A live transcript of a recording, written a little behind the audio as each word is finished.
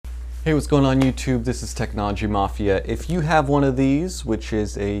Hey, what's going on YouTube? This is Technology Mafia. If you have one of these, which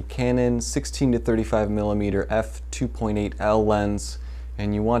is a Canon 16 to 35mm f2.8 L lens,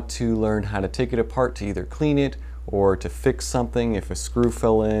 and you want to learn how to take it apart to either clean it or to fix something, if a screw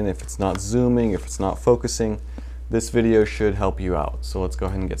fell in, if it's not zooming, if it's not focusing, this video should help you out. So let's go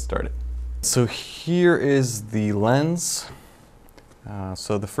ahead and get started. So here is the lens.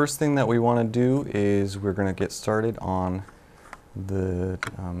 So the first thing that we want to do is we're going to get started on the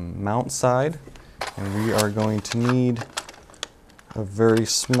mount side, and we are going to need a very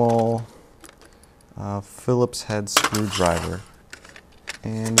small Phillips head screwdriver,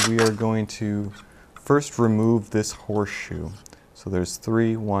 and we are going to first remove this horseshoe. So there's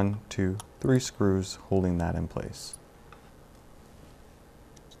 3 screws holding that in place.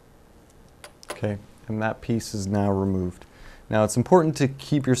 Okay, and that piece is now removed. Now it's important to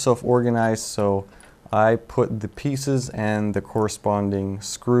keep yourself organized, so I put the pieces and the corresponding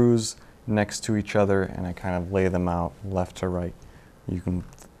screws next to each other, and I kind of lay them out left to right. You can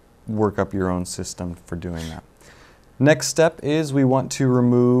work up your own system for doing that. Next step is we want to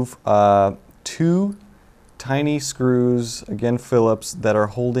remove 2 tiny screws, again Phillips, that are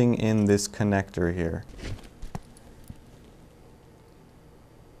holding in this connector here.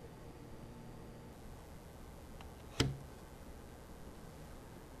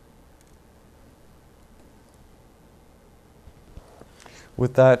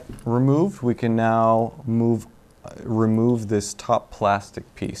 With that removed, we can now remove this top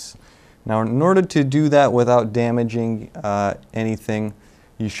plastic piece. Now, in order to do that without damaging anything,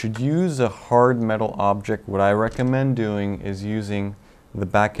 you should use a hard metal object. What I recommend doing is using the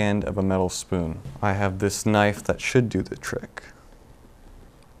back end of a metal spoon. I have this knife that should do the trick.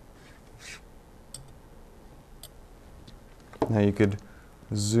 Now you could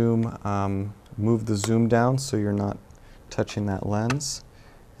zoom, move the zoom down so you're not touching that lens,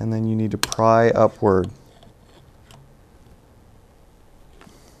 and then you need to pry upward.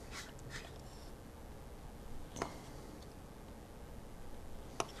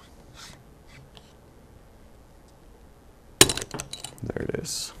 There it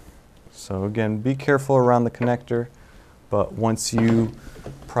is. So again, be careful around the connector, but once you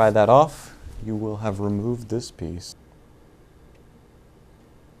pry that off, you will have removed this piece.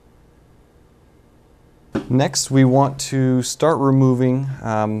 Next, we want to start removing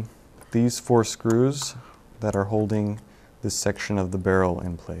these 4 screws that are holding this section of the barrel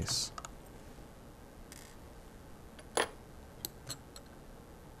in place.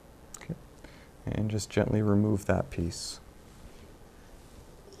 Okay. And just gently remove that piece.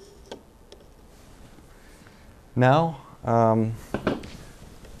 Now,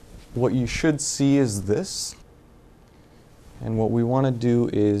 what you should see is this, and what we want to do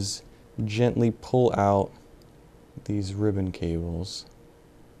is gently pull out these ribbon cables.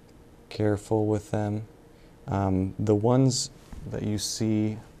 Careful with them. The ones that you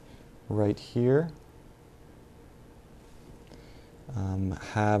see right here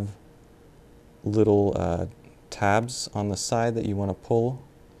have little tabs on the side that you want to pull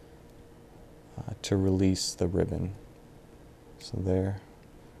to release the ribbon. So there,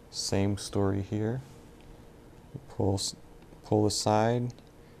 same story here. You pull the side,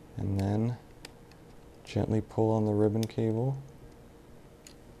 and then gently pull on the ribbon cable.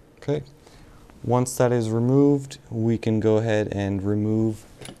 Okay. Once that is removed, we can go ahead and remove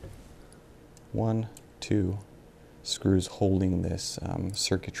 1, 2 screws holding this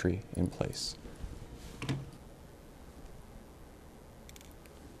circuitry in place.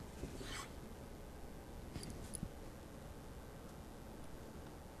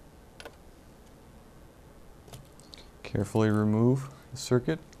 Carefully remove the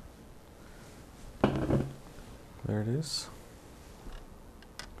circuit. There it is.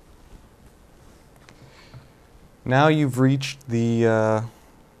 Now you've reached the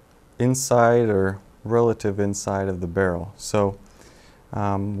inside or relative inside of the barrel. So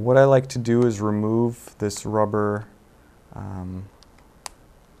what I like to do is remove this rubber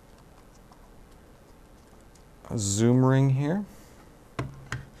zoom ring here.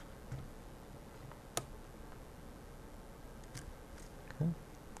 Okay.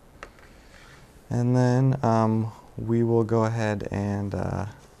 And then we will go ahead and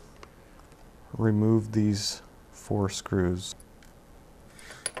remove these 4 screws.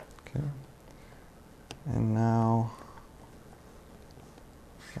 Okay. And now,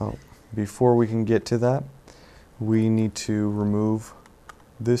 before we can get to that, we need to remove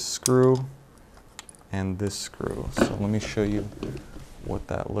this screw and this screw. So let me show you what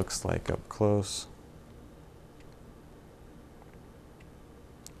that looks like up close.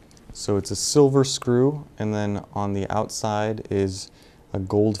 So it's a silver screw, and then on the outside is a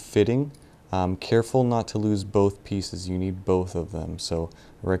gold fitting. Careful not to lose both pieces. You need both of them. So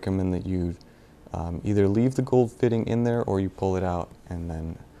I recommend that you either leave the gold fitting in there or you pull it out and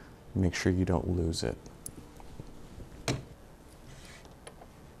then make sure you don't lose it.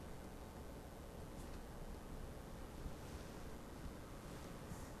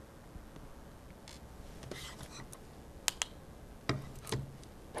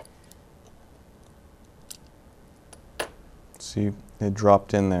 See, it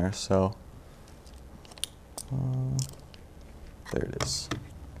dropped in there, so there it is.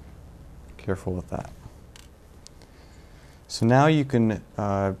 Careful with that. So now you can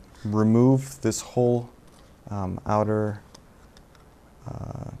remove this whole outer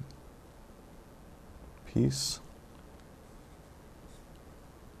piece.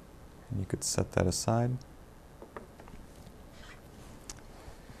 And you could set that aside.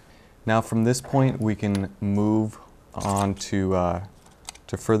 Now from this point we can move on to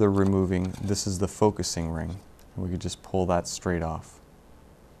further removing. This is the focusing ring. We could just pull that straight off.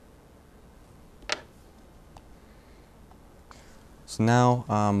 So now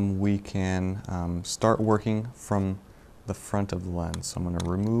we can start working from the front of the lens. So I'm going to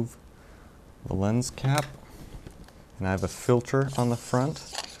remove the lens cap, and I have a filter on the front.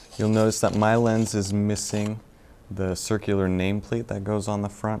 You'll notice that my lens is missing the circular nameplate that goes on the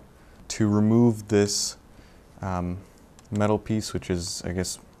front. To remove this metal piece, which is, I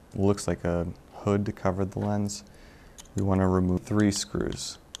guess, looks like a hood to cover the lens, we want to remove 3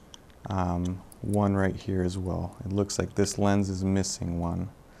 screws. One right here as well. It looks like this lens is missing one.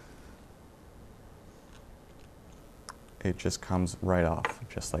 It just comes right off,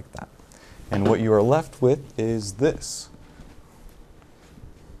 just like that. And what you are left with is this.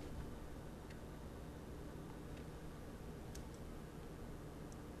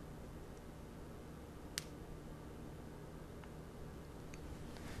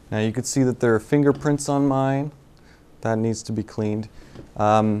 Now you can see that there are fingerprints on mine. That needs to be cleaned.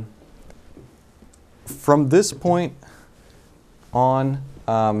 From this point on,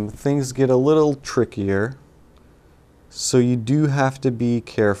 things get a little trickier, so you do have to be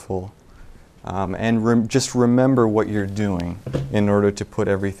careful and just remember what you're doing in order to put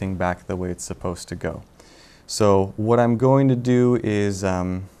everything back the way it's supposed to go. So what I'm going to do is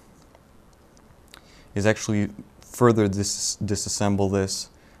actually further disassemble this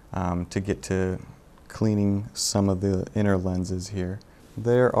to get to cleaning some of the inner lenses here.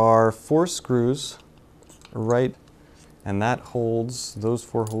 There are 4 screws right, and that holds, those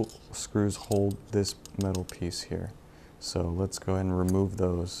 4 screws hold this metal piece here. So let's go ahead and remove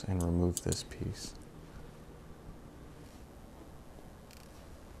those and remove this piece.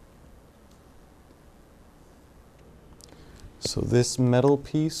 So this metal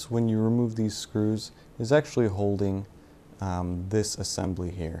piece, when you remove these screws, is actually holding this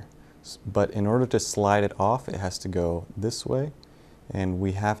assembly here. But in order to slide it off, it has to go this way, and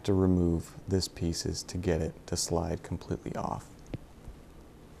we have to remove this pieces to get it to slide completely off.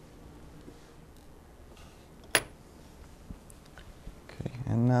 Okay,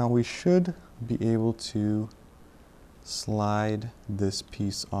 and now we should be able to slide this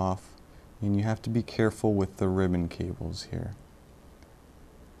piece off, and you have to be careful with the ribbon cables here.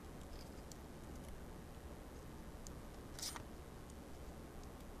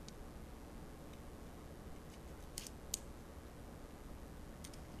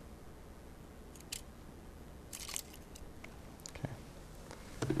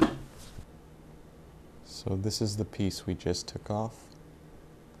 So this is the piece we just took off,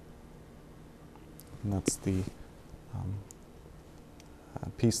 and that's the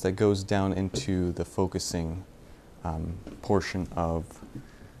piece that goes down into the focusing portion of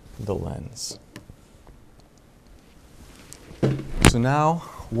the lens. So now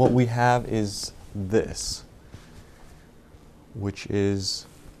what we have is this, which is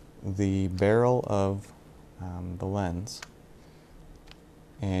the barrel of the lens,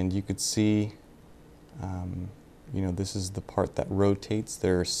 and you could see you know, this is the part that rotates.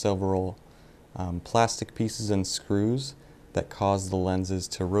 There are several plastic pieces and screws that cause the lenses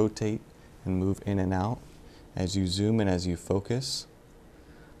to rotate and move in and out as you zoom and as you focus.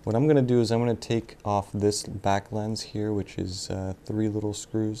 What I'm going to do is I'm going to take off this back lens here, which is 3 little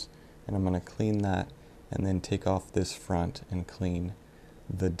screws, and I'm going to clean that, and then take off this front and clean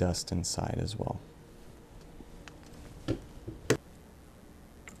the dust inside as well.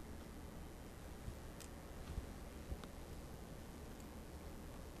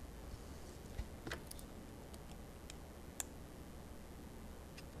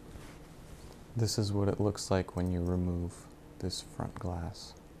 This is what it looks like when you remove this front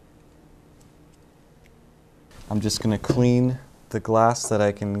glass. I'm just going to clean the glass that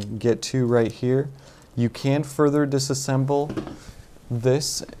I can get to right here. You can further disassemble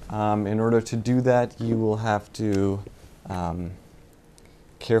this. In order to do that, you will have to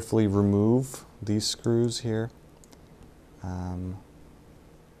carefully remove these screws here, and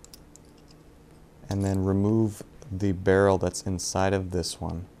then remove the barrel that's inside of this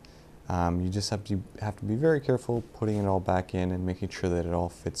one. You just have to be very careful putting it all back in and making sure that it all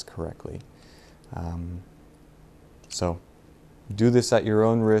fits correctly. So do this at your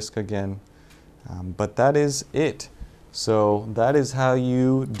own risk again, but that is it. So that is how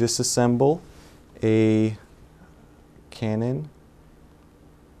you disassemble a Canon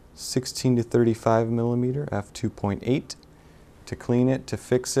 16 to 35 millimeter f2.8. To clean it, to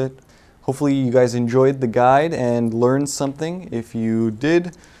fix it. Hopefully you guys enjoyed the guide and learned something. If you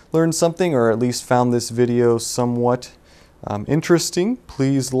did learn something, or at least found this video somewhat interesting,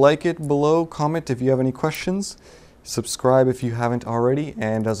 please like it below, comment if you have any questions, subscribe if you haven't already,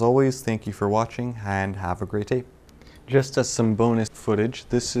 and as always, thank you for watching and have a great day. Just as some bonus footage,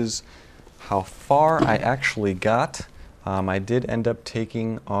 this is how far I actually got. I did end up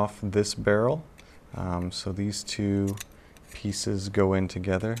taking off this barrel, so these two pieces go in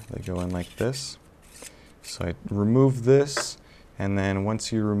together. They go in like this. So I remove this, and then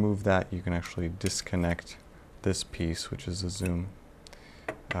once you remove that, you can actually disconnect this piece, which is the zoom,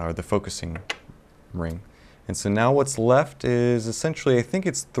 or the focusing ring. And so now what's left is essentially, I think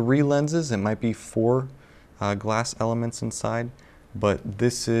it's 3 lenses. It might be 4 glass elements inside, but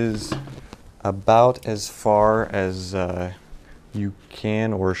this is about as far as you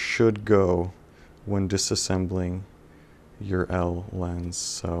can or should go when disassembling your L lens.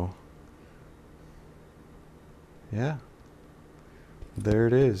 So yeah, there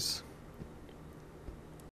it is.